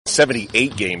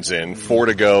78 games in, 4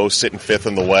 to go, sitting 5th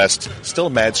in the West. Still a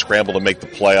mad scramble to make the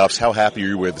playoffs. How happy are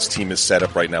you where this team is set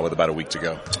up right now with about a week to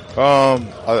go?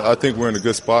 I think we're in a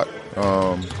good spot.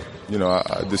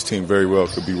 This team very well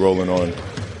could be rolling on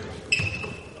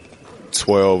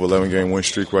 12, 11-game win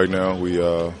streak right now. We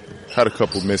had a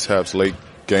couple mishaps late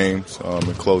games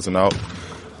and closing out.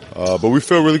 But we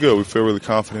feel really good. We feel really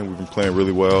confident. We've been playing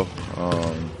really well.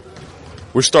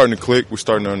 We're starting to click. We're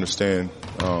starting to understand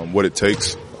what it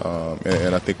takes.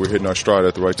 And I think we're hitting our stride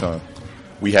at the right time.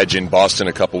 We had you in Boston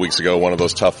a couple weeks ago, one of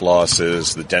those tough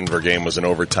losses. The Denver game was an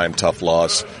overtime tough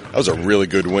loss. That was a really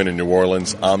good win in New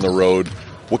Orleans on the road.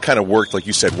 What kind of worked, like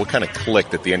you said, what kind of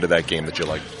clicked at the end of that game that you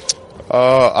liked?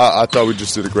 I thought we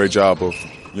just did a great job of,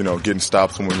 getting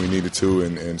stops when we needed to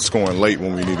and scoring late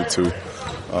when we needed to.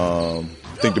 I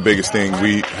think the biggest thing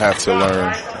we have to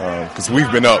learn, because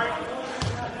we've been up.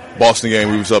 Boston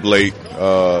game, we was up late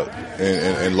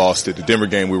and lost it. The Denver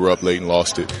game, we were up late and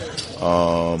lost it.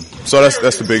 So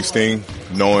that's the biggest thing,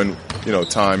 knowing,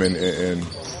 time and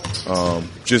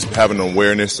just having an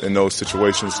awareness in those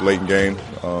situations late in game,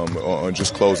 on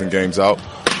just closing games out.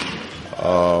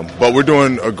 But we're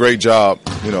doing a great job,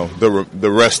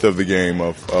 the rest of the game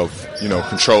of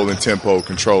controlling tempo,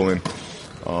 controlling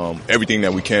everything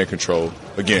that we can control.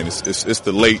 Again, it's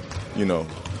the late,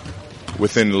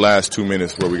 within the last 2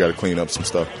 minutes where we got to clean up some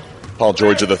stuff. Paul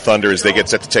George of the Thunder as they get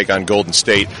set to take on Golden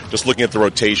State. Just looking at the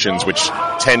rotations, which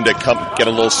tend to get a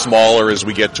little smaller as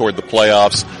we get toward the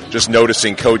playoffs. Just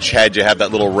noticing Coach had you have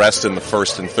that little rest in the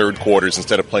first and third quarters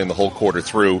instead of playing the whole quarter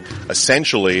through.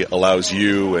 Essentially allows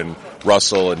you and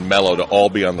Russell and Melo to all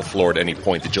be on the floor at any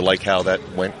point. Did you like how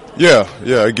that went? Yeah.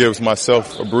 It gives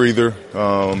myself a breather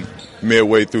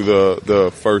midway through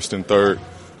the first and third.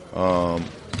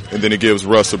 And then it gives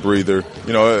Russ a breather.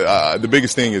 The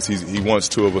biggest thing is he wants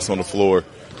two of us on the floor,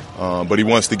 but he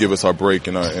wants to give us our break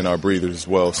and our breathers as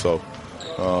well. So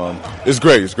it's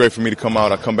great. It's great for me to come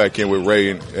out. I come back in with Ray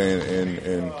and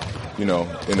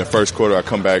in the first quarter. I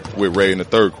come back with Ray in the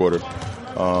third quarter.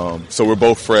 So we're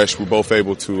both fresh. We're both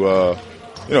able to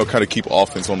kind of keep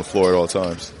offense on the floor at all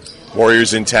times.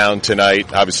 Warriors in town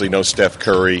tonight. Obviously no Steph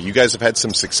Curry. You guys have had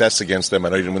some success against them. I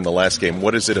know you didn't win the last game.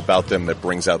 What is it about them that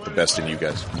brings out the best in you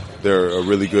guys? They're a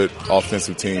really good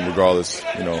offensive team regardless,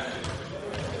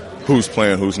 who's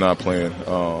playing, who's not playing.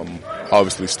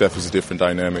 Obviously Steph is a different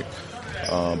dynamic.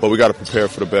 But we got to prepare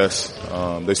for the best.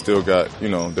 They still got,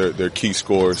 their key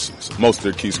scores, most of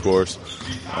their key scores.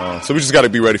 So we just got to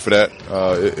be ready for that.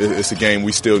 It's a game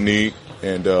we still need,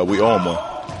 and we owe them one.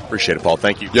 Appreciate it, Paul.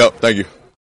 Thank you. Yep, thank you.